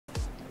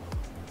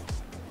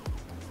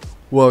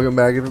Welcome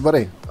back,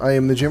 everybody. I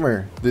am the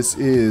Jimmer. This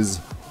is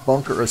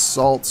Bunker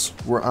Assault.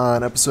 We're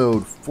on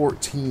episode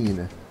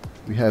 14.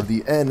 We have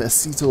the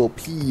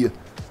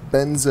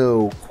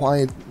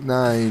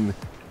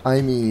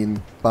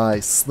N-acetyl-p-benzo-quinone-imine by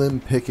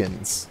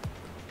SlimPickens.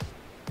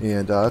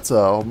 And that's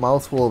a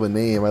mouthful of a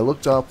name. I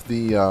looked up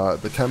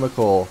the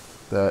chemical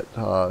that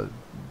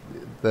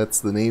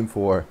that's the name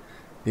for,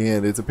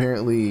 and it's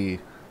apparently, I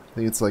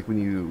think it's like when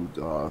you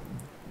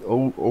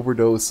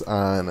overdose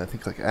on, I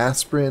think, like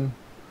aspirin,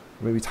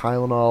 maybe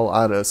Tylenol,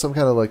 I don't know, some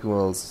kind of like one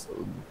of those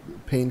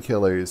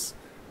painkillers.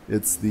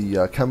 It's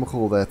the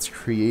chemical that's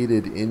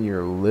created in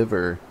your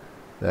liver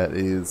that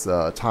is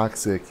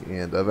toxic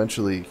and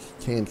eventually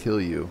can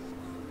kill you.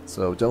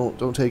 So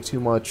don't take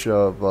too much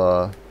of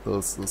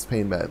those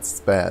pain meds. It's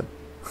bad.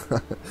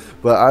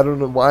 But I don't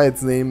know why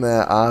it's named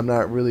that. I'm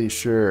not really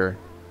sure.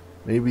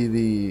 Maybe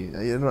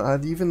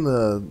even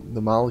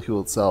the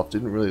molecule itself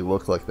didn't really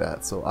look like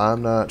that. So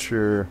I'm not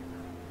sure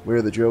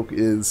where the joke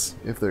is,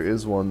 if there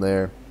is one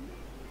there.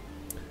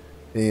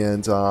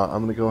 And I'm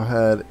gonna go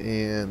ahead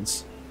and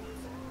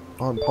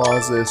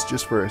unpause this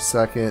just for a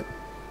second.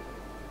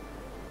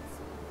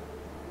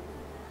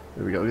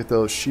 There we go. Get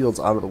those shields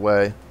out of the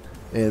way.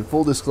 And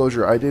full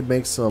disclosure, I did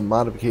make some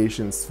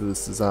modifications to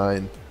this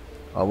design.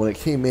 When it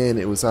came in,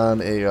 it was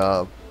on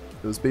a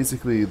it was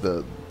basically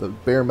the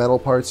bare metal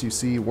parts you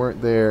see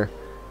weren't there,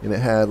 and it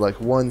had like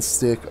one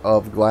stick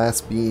of glass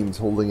beams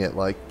holding it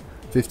like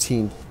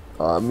 15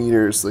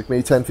 meters, like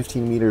maybe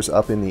 10-15 meters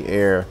up in the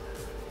air.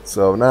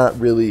 So not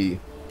really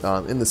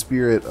in the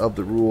spirit of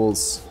the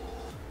rules.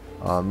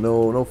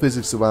 No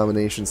physics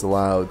abominations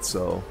allowed.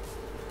 So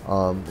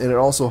and it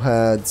also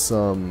had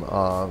some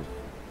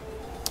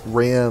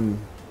ram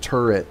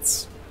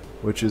turrets,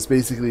 which is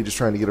basically just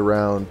trying to get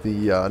around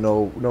the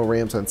no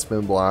rams on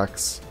spin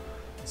blocks.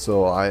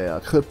 So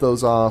I clipped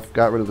those off,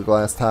 got rid of the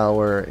glass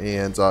tower,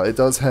 and it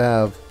does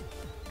have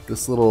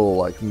this little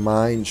like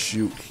mine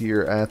chute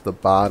here at the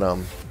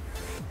bottom.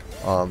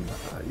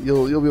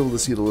 You'll be able to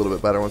see it a little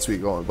bit better once we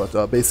get going, but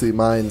basically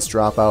mines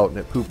drop out and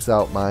it poops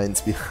out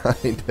mines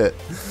behind it.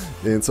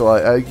 And so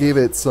I gave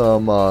it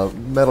some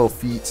metal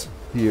feet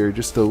here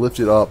just to lift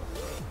it up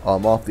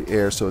off the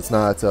air so it's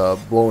not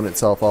blowing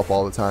itself up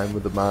all the time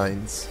with the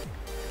mines.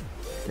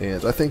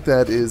 And I think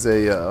that is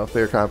a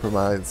fair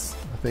compromise.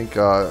 I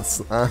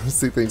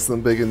honestly think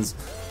SlimPickens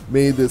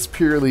made this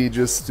purely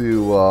just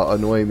to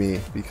annoy me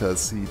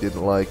because he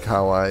didn't like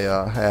how I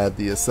had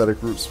the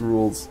aesthetic groups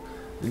rules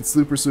in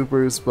Super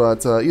Supers,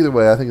 but either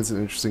way, I think it's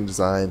an interesting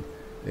design,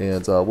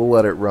 and we'll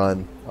let it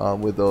run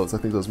with those. I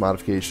think those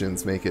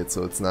modifications make it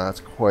so it's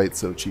not quite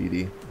so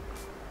cheaty.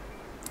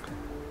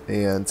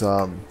 And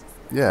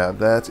yeah,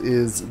 that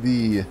is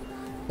the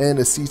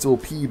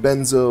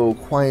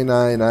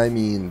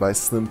N-acetyl-p-benzo-quinone-imine by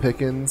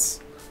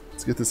SlimPickens.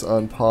 Let's get this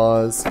on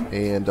pause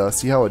and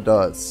see how it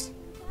does.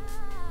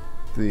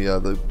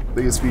 The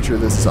biggest feature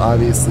of this is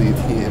obviously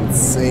the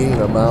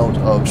insane amount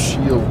of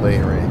shield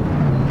layering.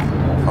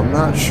 I'm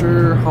not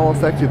sure how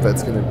effective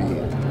that's going to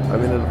be. I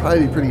mean, it'll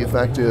probably be pretty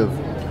effective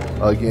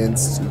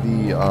against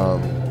the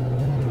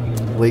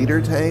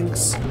later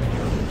tanks,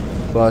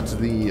 but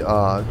the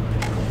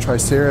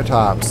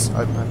Triceratops,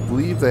 I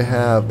believe they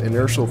have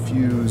inertial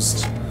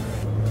fused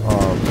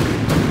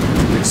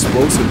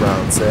explosive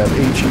rounds. They have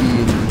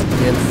HE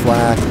and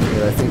flak,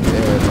 and I think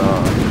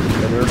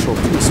inertial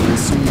fuse. So we'll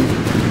see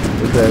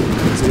if that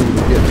is able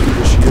to get through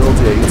the shield.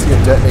 Yeah, you can see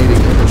it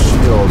detonating in the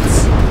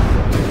shields.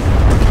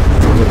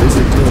 But is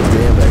it doing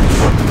damage?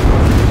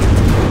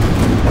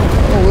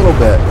 A little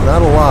bit,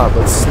 not a lot,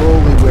 but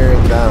slowly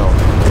wearing down.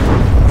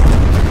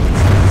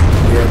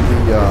 And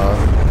the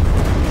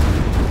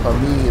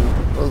amine,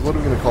 what are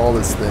we going to call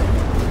this thing?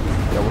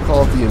 Yeah, we'll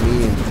call it the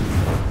amine.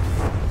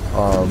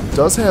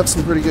 Does have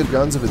some pretty good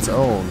guns of its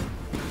own.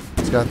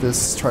 It's got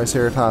this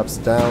Triceratops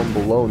down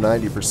below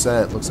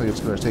 90%. Looks like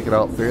it's going to take it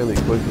out fairly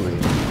quickly.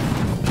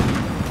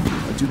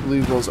 I do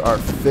believe those are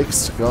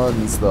fixed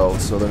guns, though,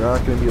 so they're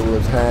not going to be able to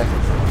attack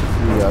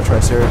the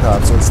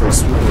Triceratops once they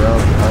swoop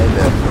around behind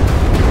it.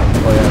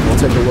 Oh yeah,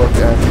 we'll take a look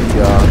at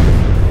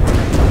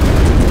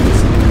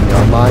the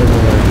mine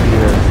layer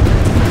here.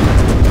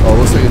 Oh,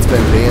 it looks like it's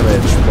been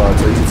damaged, but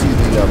you can see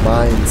the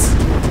mines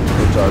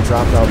that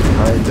dropped out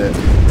behind it.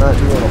 Not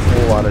doing a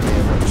whole lot of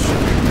damage.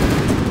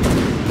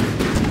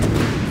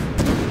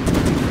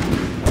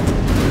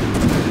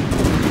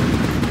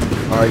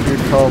 Alright,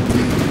 here come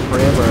the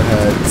rammer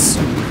heads.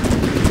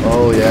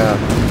 Oh yeah.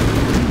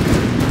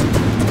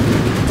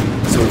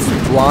 So it's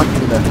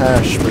blocking the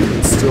hash, but you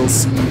can still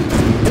see the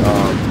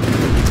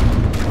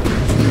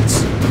heat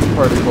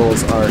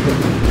particles are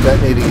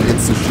detonating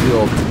against the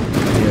shield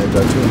and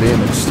doing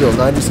damage. Still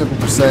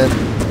 97%,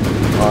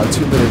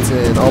 2 minutes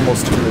in,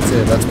 almost 2 minutes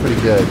in. That's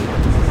pretty good.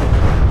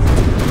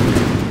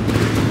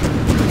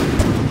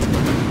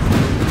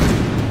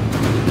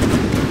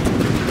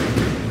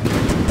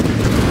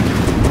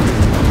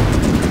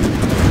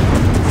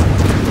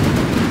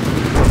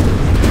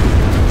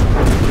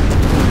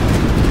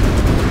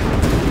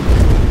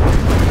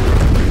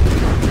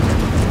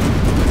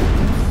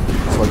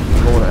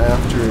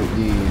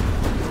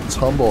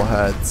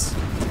 tumbleheads.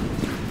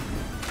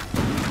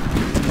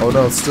 Oh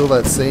no, it's still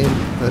that same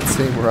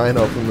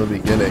rhino from the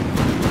beginning.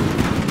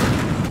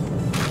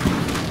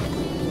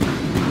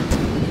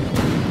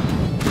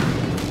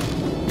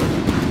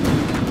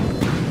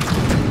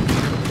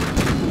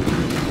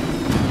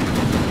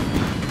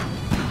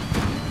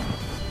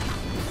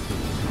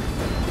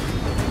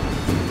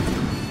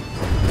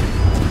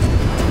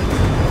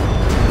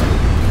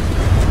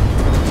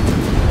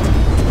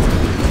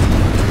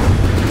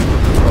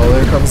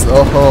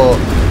 Oh,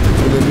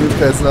 and the nuke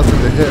has nothing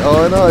to hit.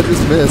 Oh no, I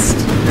just missed.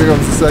 Here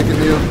comes the second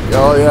nuke.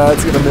 Oh yeah,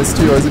 it's gonna miss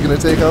too. Is it gonna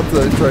take out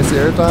the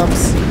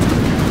Triceratops?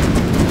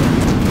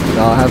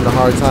 No, having a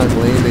hard time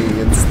landing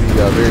against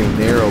the very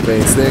narrow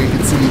base. There you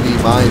can see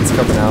the mines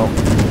coming out.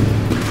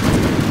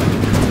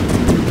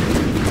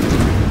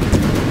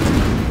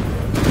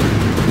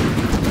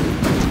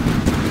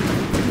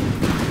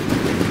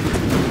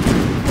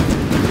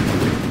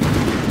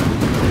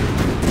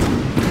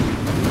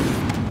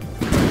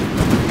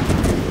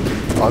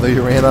 Oh, they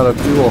ran out of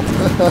fuel.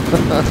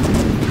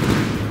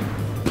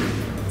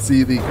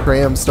 See the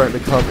crams starting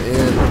to come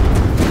in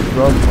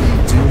from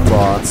the Doom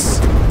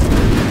boss.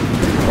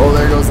 Oh,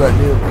 there goes that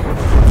nuke.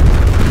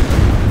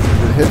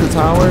 Did it hit the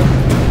tower?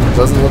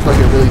 Doesn't look like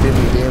it really did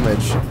any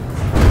damage.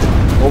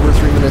 Over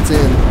 3 minutes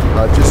in,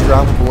 just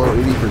dropped below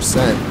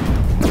 80%.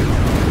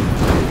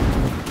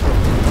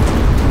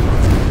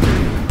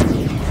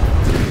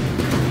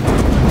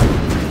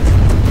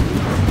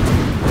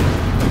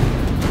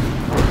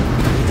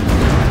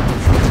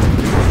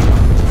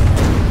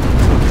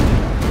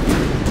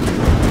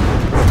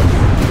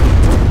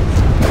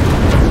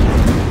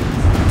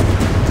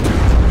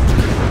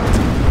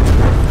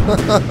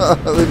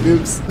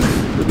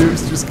 the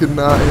nukes just could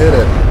not hit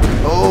it.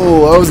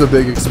 Oh, that was a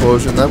big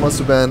explosion. That must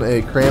have been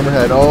a crammer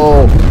head.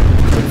 Oh,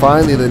 and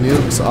finally the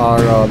nukes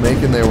are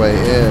making their way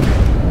in.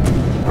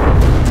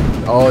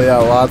 Oh yeah,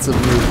 lots of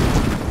nukes.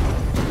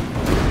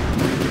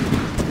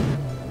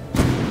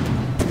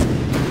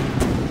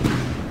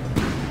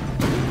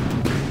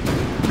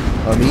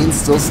 Amin's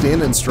still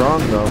standing strong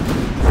though.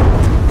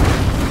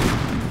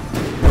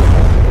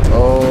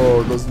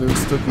 Oh, those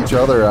nukes took each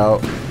other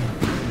out.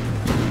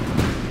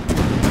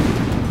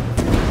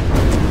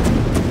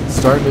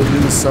 Starting to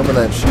lose some of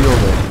that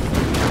shielding.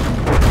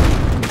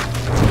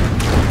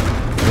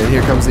 And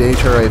here comes the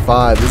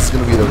HRA-5. This is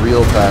going to be the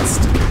real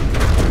test.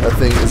 That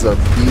thing is a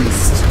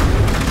beast.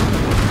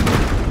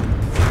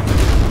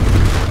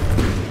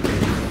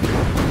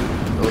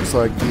 It looks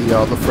like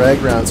the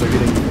frag rounds are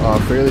getting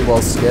fairly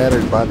well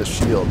scattered by the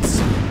shields.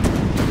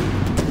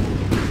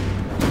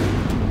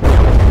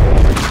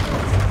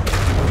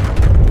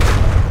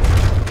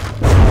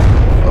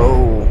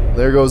 Oh,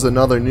 there goes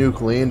another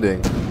nuke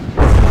landing.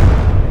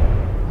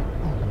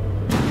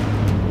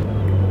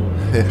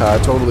 Yeah,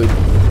 totally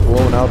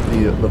blown out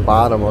the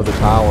bottom of the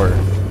tower,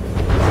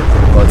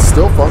 but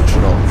still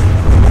functional.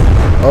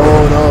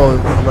 Oh no,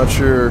 I'm not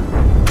sure.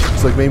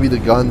 It's like maybe the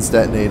guns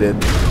detonated.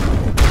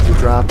 It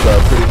dropped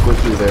pretty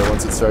quickly there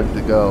once it started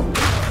to go.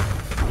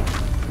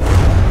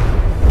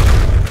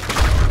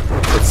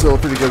 But still a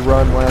pretty good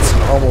run,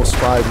 lasting almost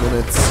 5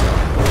 minutes.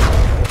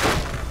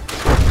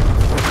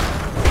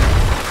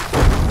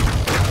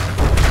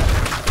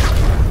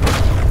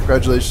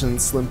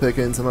 Congratulations,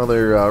 SlimPickens,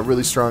 another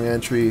really strong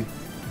entry.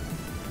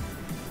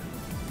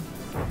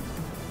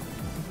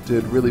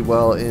 Did really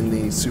well in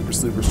the Super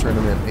Sleepers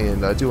tournament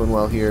and doing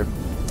well here.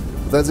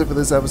 But that's it for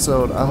this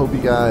episode. I hope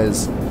you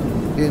guys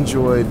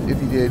enjoyed.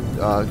 If you did,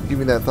 give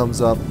me that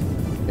thumbs up,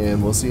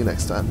 and we'll see you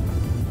next time.